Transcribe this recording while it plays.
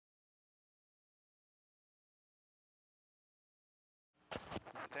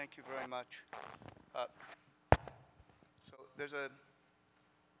Thank you very much. So there's a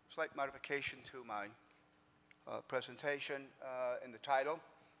slight modification to my presentation in the title,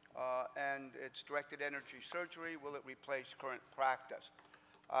 and it's directed energy surgery. Will it replace current practice?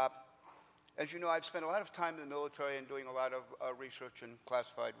 As you know, I've spent a lot of time in the military and doing a lot of research and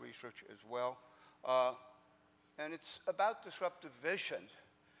classified research as well. And it's about disruptive vision.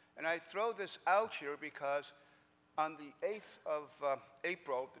 And I throw this out here because on the 8th of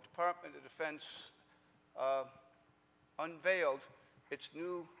April, the Department of Defense unveiled its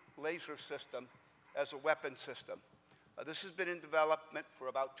new laser system as a weapon system. This has been in development for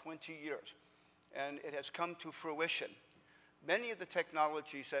about 20 years, and it has come to fruition. Many of the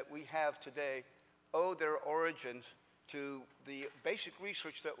technologies that we have today owe their origins to the basic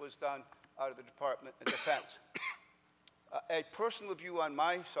research that was done out of the Department of Defense. A personal view on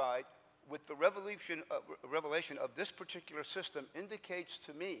my side, with the revelation of this particular system, indicates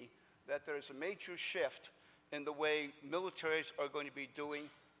to me that there is a major shift in the way militaries are going to be doing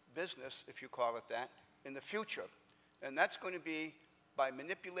business, if you call it that, in the future. And that's going to be by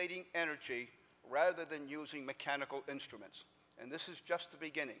manipulating energy rather than using mechanical instruments. And this is just the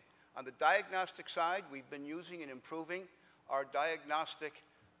beginning. On the diagnostic side, we've been using and improving our diagnostic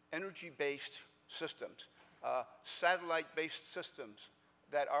energy-based systems, satellite-based systems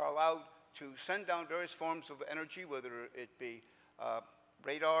that are allowed to send down various forms of energy, whether it be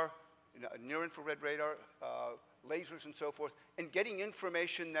radar, near-infrared radar, lasers and so forth, and getting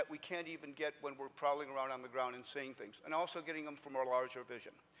information that we can't even get when we're prowling around on the ground and seeing things, and also getting them from a larger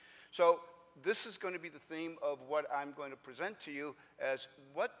vision. So this is going to be the theme of what I'm going to present to you as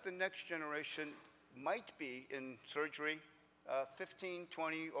what the next generation might be in surgery 15,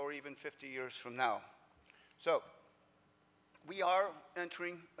 20, or even 50 years from now. So we are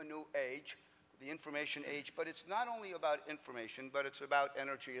entering a new age, the information age, but it's not only about information, but it's about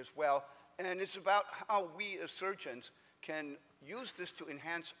energy as well, and it's about how we as surgeons can use this to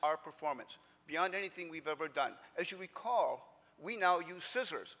enhance our performance beyond anything we've ever done. As you recall, we now use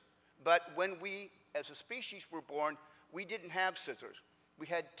scissors, but when we, as a species, were born, we didn't have scissors. We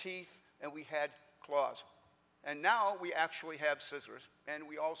had teeth and we had claws. And now we actually have scissors, and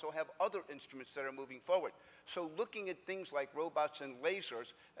we also have other instruments that are moving forward. So looking at things like robots and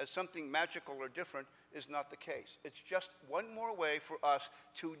lasers as something magical or different is not the case. It's just one more way for us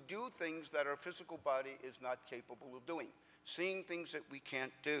to do things that our physical body is not capable of doing, seeing things that we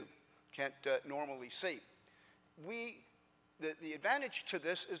can't do, can't normally see. The advantage to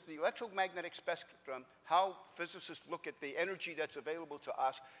this is the electromagnetic spectrum, how physicists look at the energy that's available to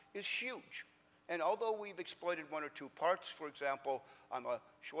us, is huge. And although we've exploited one or two parts, for example, on the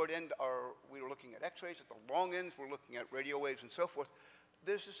short end, we were looking at X-rays. At the long ends, we're looking at radio waves and so forth.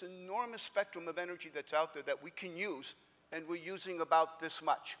 There's this enormous spectrum of energy that's out there that we can use, and we're using about this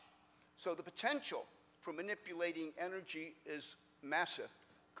much. So the potential for manipulating energy is massive,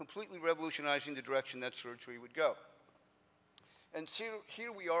 completely revolutionizing the direction that surgery would go. And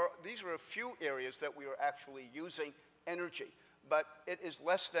here we are. These are a few areas that we are actually using energy, but it is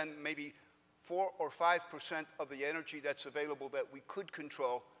less than maybe 4 or 5% of the energy that's available that we could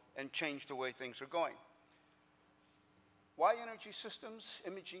control and change the way things are going. Why energy systems,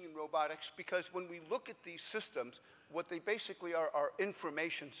 imaging, and robotics? Because when we look at these systems, what they basically are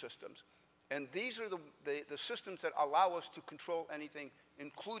information systems. And these are the systems that allow us to control anything,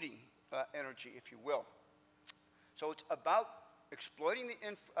 including energy, if you will. So it's about exploiting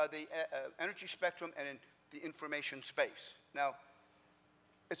the energy spectrum and in the information space. Now,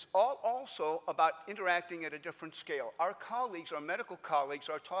 it's also about interacting at a different scale. Our colleagues, our medical colleagues,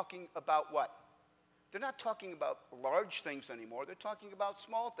 are talking about what? They're not talking about large things anymore. They're talking about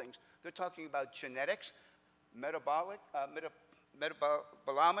small things. They're talking about genetics, metabolomics,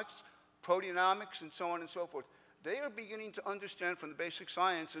 proteomics, and so on and so forth. They are beginning to understand from the basic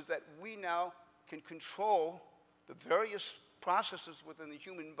sciences that we now can control the various processes within the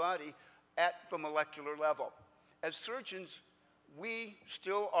human body at the molecular level. As surgeons, we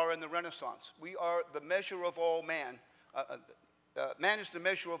still are in the Renaissance. We are the measure of all man. Man is the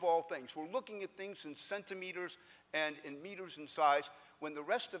measure of all things. We're looking at things in centimeters and in meters in size, when the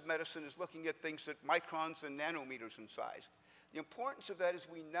rest of medicine is looking at things at microns and nanometers in size. The importance of that is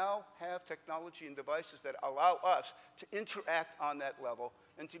we now have technology and devices that allow us to interact on that level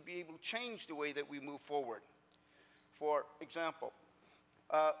and to be able to change the way that we move forward. For example,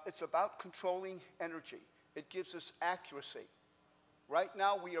 it's about controlling energy. It gives us accuracy. Right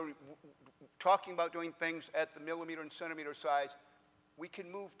now, we are talking about doing things at the millimeter and centimeter size. We can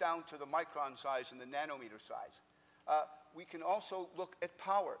move down to the micron size and the nanometer size. we can also look at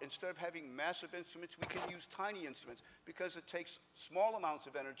power. Instead of having massive instruments, we can use tiny instruments because it takes small amounts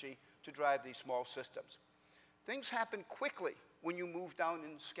of energy to drive these small systems. Things happen quickly when you move down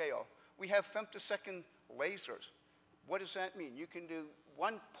in scale. We have femtosecond lasers. What does that mean? You can do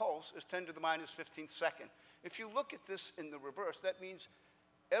one pulse is 10 to the minus 15th second. If you look at this in the reverse, that means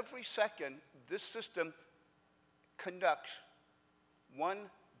every second this system conducts 1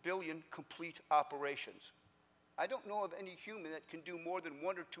 billion complete operations. I don't know of any human that can do more than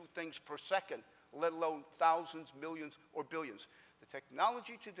 1 or 2 things per second, let alone thousands, millions, or billions. The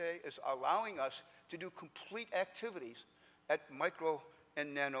technology today is allowing us to do complete activities at micro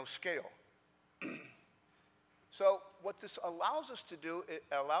and nano scale. So what this allows us to do, it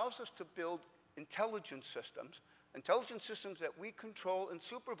allows us to build intelligent systems that we control and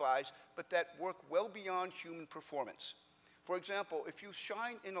supervise, but that work well beyond human performance. For example, if you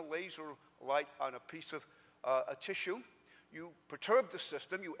shine in a laser light on a piece of a tissue, you perturb the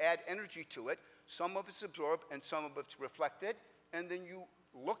system, you add energy to it, some of it's absorbed and some of it's reflected, and then you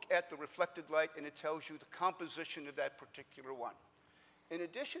look at the reflected light and it tells you the composition of that particular one. In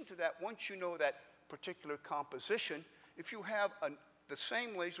addition to that, once you know that particular composition, if you have the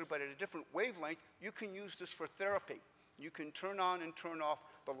same laser but at a different wavelength, you can use this for therapy. You can turn on and turn off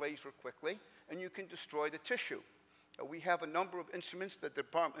the laser quickly, and you can destroy the tissue. We have a number of instruments that the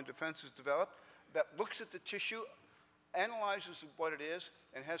Department of Defense has developed that looks at the tissue, analyzes what it is,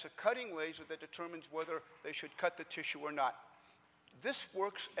 and has a cutting laser that determines whether they should cut the tissue or not. This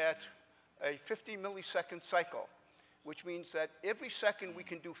works at a 50 millisecond cycle, which means that every second we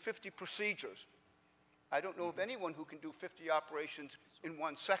can do 50 procedures. I don't know of anyone who can do 50 operations in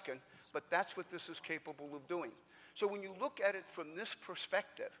 1 second, but that's what this is capable of doing. So when you look at it from this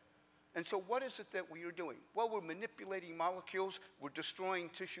perspective, and so what is it that we are doing? Well, we're manipulating molecules, we're destroying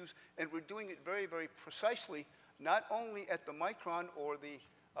tissues, and we're doing it very, very precisely, not only at the micron or the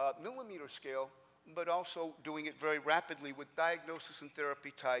millimeter scale, but also doing it very rapidly with diagnosis and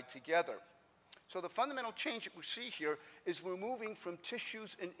therapy tied together. So the fundamental change that we see here is we're moving from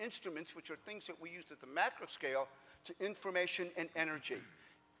tissues and instruments, which are things that we use at the macro scale, to information and energy.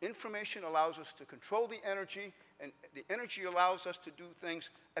 Information allows us to control the energy, and the energy allows us to do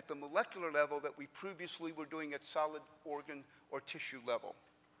things at the molecular level that we previously were doing at solid organ or tissue level.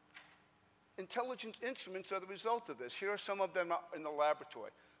 Intelligent instruments are the result of this. Here are some of them in the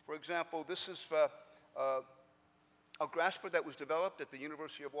laboratory. For example, this is a grasper that was developed at the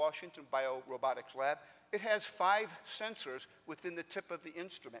University of Washington Biorobotics Lab. It has 5 sensors within the tip of the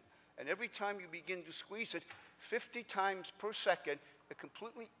instrument. And every time you begin to squeeze it, 50 times per second, it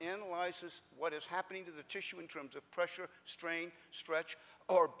completely analyzes what is happening to the tissue in terms of pressure, strain, stretch,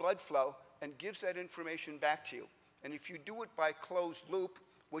 or blood flow, and gives that information back to you. And if you do it by closed loop,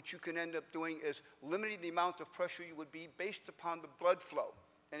 what you can end up doing is limiting the amount of pressure you would be based upon the blood flow.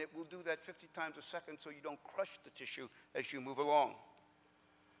 And it will do that 50 times a second so you don't crush the tissue as you move along.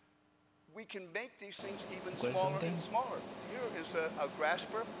 We can make these things even smaller and smaller. Here is a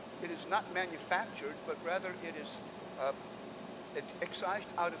grasper. It is not manufactured, but rather it is excised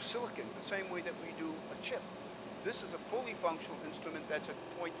out of silicon, the same way that we do a chip. This is a fully functional instrument that's at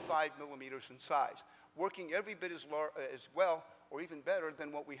 0.5 millimeters in size, working every bit as well or even better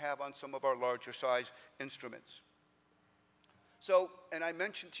than what we have on some of our larger size instruments. So, and I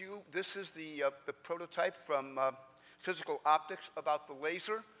mentioned to you, this is the prototype from Physical Optics about the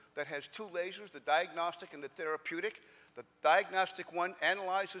laser that has 2 lasers, the diagnostic and the therapeutic. The diagnostic one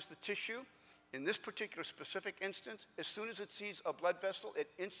analyzes the tissue. In this particular specific instance, as soon as it sees a blood vessel, it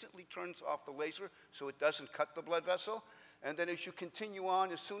instantly turns off the laser so it doesn't cut the blood vessel. And then as you continue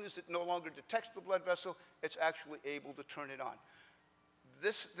on, as soon as it no longer detects the blood vessel, it's actually able to turn it on.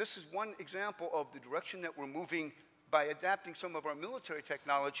 This is one example of the direction that we're moving by adapting some of our military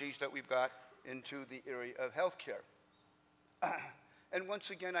technologies that we've got into the area of healthcare. And once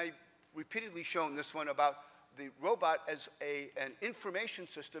again, I've repeatedly shown this one about the robot as an information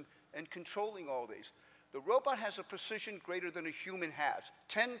system and controlling all these. The robot has a precision greater than a human has,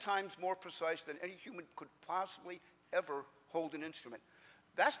 10 times more precise than any human could possibly ever hold an instrument.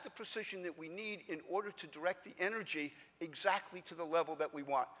 That's the precision that we need in order to direct the energy exactly to the level that we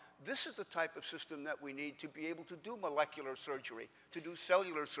want. This is the type of system that we need to be able to do molecular surgery, to do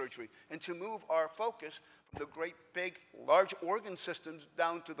cellular surgery, and to move our focus from the great big large organ systems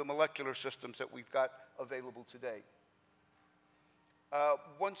down to the molecular systems that we've got available today.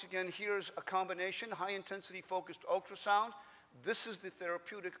 Once again, here's a combination, high-intensity focused ultrasound. This is the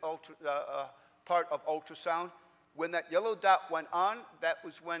therapeutic part of ultrasound. When that yellow dot went on, that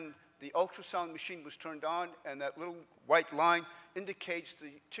was when the ultrasound machine was turned on, and that little white line indicates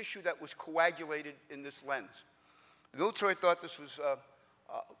the tissue that was coagulated in this lens. The military thought this was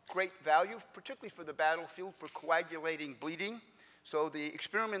great value, particularly for the battlefield, for coagulating bleeding. So the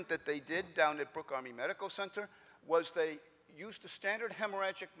experiment that they did down at Brooke Army Medical Center was they used a standard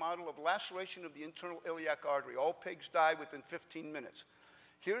hemorrhagic model of laceration of the internal iliac artery. All pigs died within 15 minutes.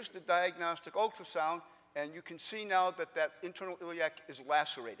 Here's the diagnostic ultrasound, and you can see now that that internal iliac is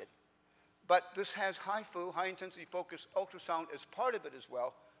lacerated. But this has HIFU, high-intensity focused ultrasound, as part of it as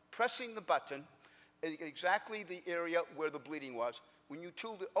well, pressing the button in exactly the area where the bleeding was. When you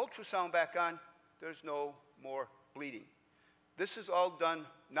tool the ultrasound back on, there's no more bleeding. This is all done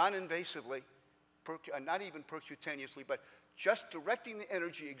non-invasively, not even percutaneously, but just directing the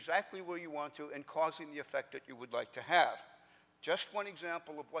energy exactly where you want to and causing the effect that you would like to have. Just one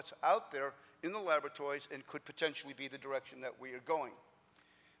example of what's out there in the laboratories and could potentially be the direction that we are going.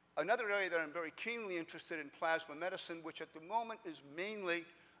 Another area that I'm very keenly interested in, plasma medicine, which at the moment is mainly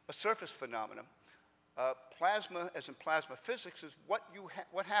a surface phenomenon. Plasma, as in plasma physics, is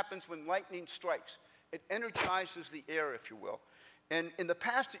what happens when lightning strikes. It energizes the air, if you will. And in the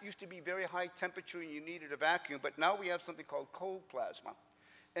past, it used to be very high temperature and you needed a vacuum, but now we have something called cold plasma.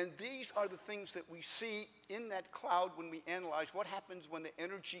 And these are the things that we see in that cloud when we analyze what happens when the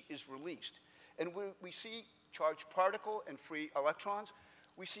energy is released. And we see charged particle and free electrons.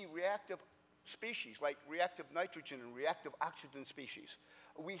 We see reactive species like reactive nitrogen and reactive oxygen species.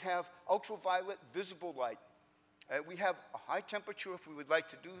 We have ultraviolet visible light. We have a high temperature if we would like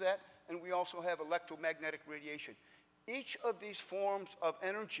to do that, and we also have electromagnetic radiation. Each of these forms of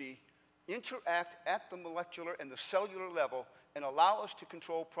energy interact at the molecular and the cellular level and allow us to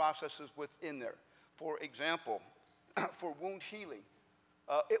control processes within there. For example, for wound healing,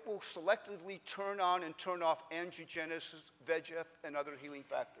 it will selectively turn on and turn off angiogenesis, VEGF, and other healing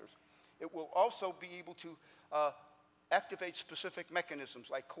factors. It will also be able to activate specific mechanisms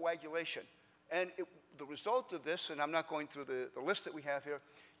like coagulation. And the result of this, and I'm not going through the list that we have here,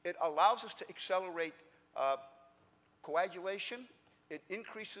 it allows us to accelerate coagulation. It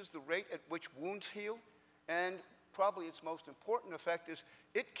increases the rate at which wounds heal, and probably its most important effect is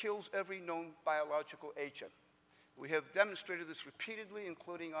it kills every known biological agent. We have demonstrated this repeatedly,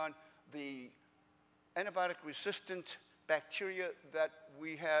 including on the antibiotic-resistant bacteria that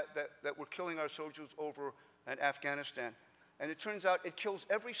were killing our soldiers over in Afghanistan. And it turns out it kills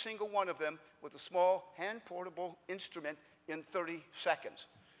every single one of them with a small hand-portable instrument in 30 seconds.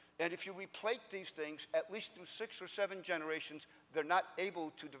 And if you replate these things, at least through 6 or 7 generations, they're not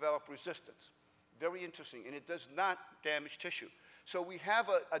able to develop resistance. Very interesting, and it does not damage tissue. So we have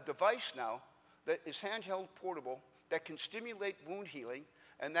a device now that is handheld portable that can stimulate wound healing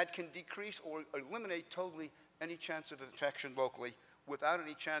and that can decrease or eliminate totally any chance of infection locally without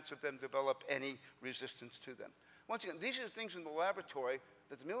any chance of them develop any resistance to them. Once again, these are things in the laboratory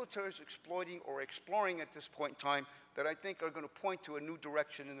that the military is exploiting or exploring at this point in time that I think are going to point to a new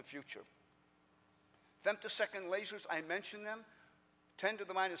direction in the future. Femtosecond lasers, I mentioned them, 10 to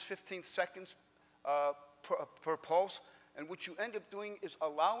the minus 15th seconds per pulse. And what you end up doing is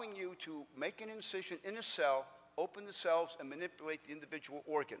allowing you to make an incision in a cell, open the cells, and manipulate the individual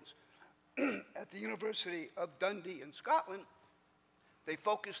organs. At the University of Dundee in Scotland, they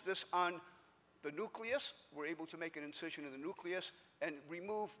focused this on the nucleus. We're able to make an incision in the nucleus and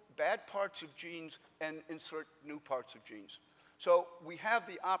remove bad parts of genes and insert new parts of genes. So we have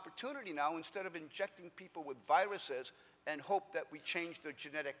the opportunity now, instead of injecting people with viruses and hope that we change their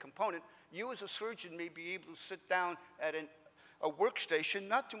genetic component, you as a surgeon may be able to sit down at a workstation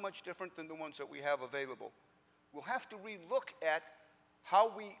not too much different than the ones that we have available. We'll have to relook at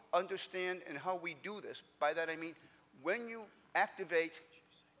how we understand and how we do this. By that I mean, when you activate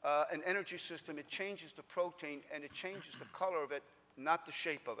an energy system, it changes the protein and it changes the color of it, not the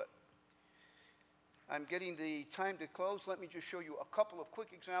shape of it. I'm getting the time to close. Let me just show you a couple of quick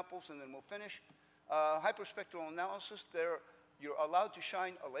examples and then we'll finish. Hyperspectral analysis, you're allowed to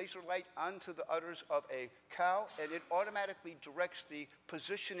shine a laser light onto the udders of a cow and it automatically directs the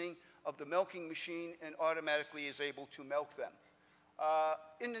positioning of the milking machine and automatically is able to milk them.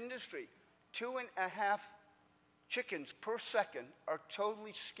 In industry, 2.5 chickens per second are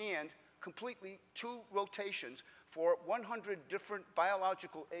totally scanned completely, 2 rotations for 100 different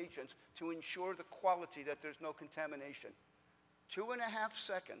biological agents to ensure the quality that there's no contamination. 2.5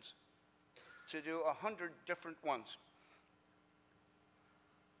 seconds to do 100 different ones.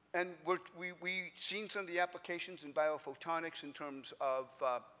 And we've seen some of the applications in biophotonics in terms of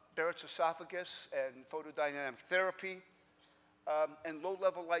Barrett's esophagus and photodynamic therapy. And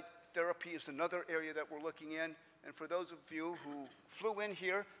low-level light therapy is another area that we're looking in. And for those of you who flew in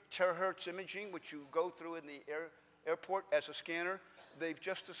here, terahertz imaging, which you go through in the airport as a scanner. They've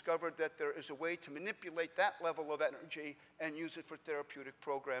just discovered that there is a way to manipulate that level of energy and use it for therapeutic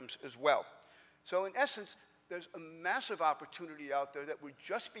programs as well. So in essence, there's a massive opportunity out there that we're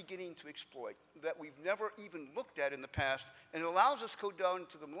just beginning to exploit, that we've never even looked at in the past, and it allows us to go down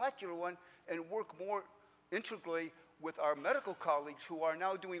to the molecular one and work more integrally with our medical colleagues who are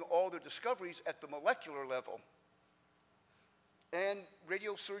now doing all their discoveries at the molecular level, and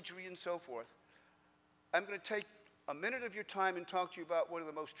radiosurgery and so forth. I'm going to take a minute of your time and talk to you about one of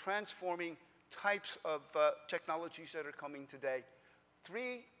the most transforming types of technologies that are coming today.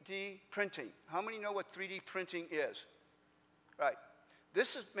 3D printing. How many know what 3D printing is? Right.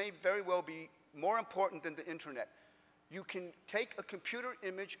 This may very well be more important than the internet. You can take a computer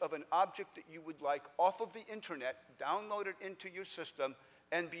image of an object that you would like off of the internet, download it into your system,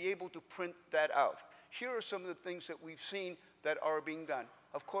 and be able to print that out. Here are some of the things that we've seen that are being done.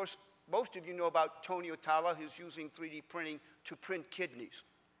 Of course, most of you know about Tony Otala, who's using 3D printing to print kidneys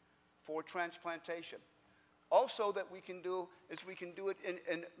for transplantation. Also that we can do is we can do it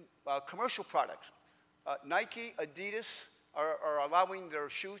in commercial products. Nike, Adidas are allowing their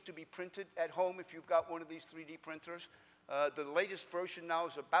shoes to be printed at home if you've got one of these 3D printers. The latest version now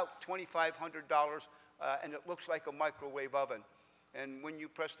is about $2,500, and it looks like a microwave oven. And when you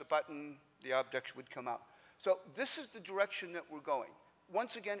press the button, the objects would come out. So this is the direction that we're going.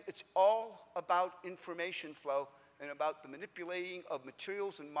 Once again, it's all about information flow and about the manipulating of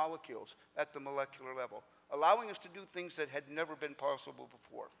materials and molecules at the molecular level, allowing us to do things that had never been possible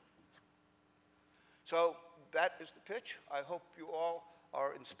before. So that is the pitch. I hope you all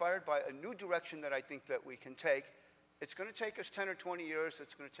are inspired by a new direction that I think that we can take. It's going to take us 10 or 20 years.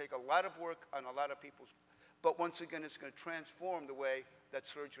 It's going to take a lot of work on a lot of people's, but once again, it's going to transform the way that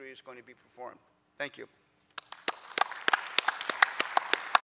surgery is going to be performed. Thank you.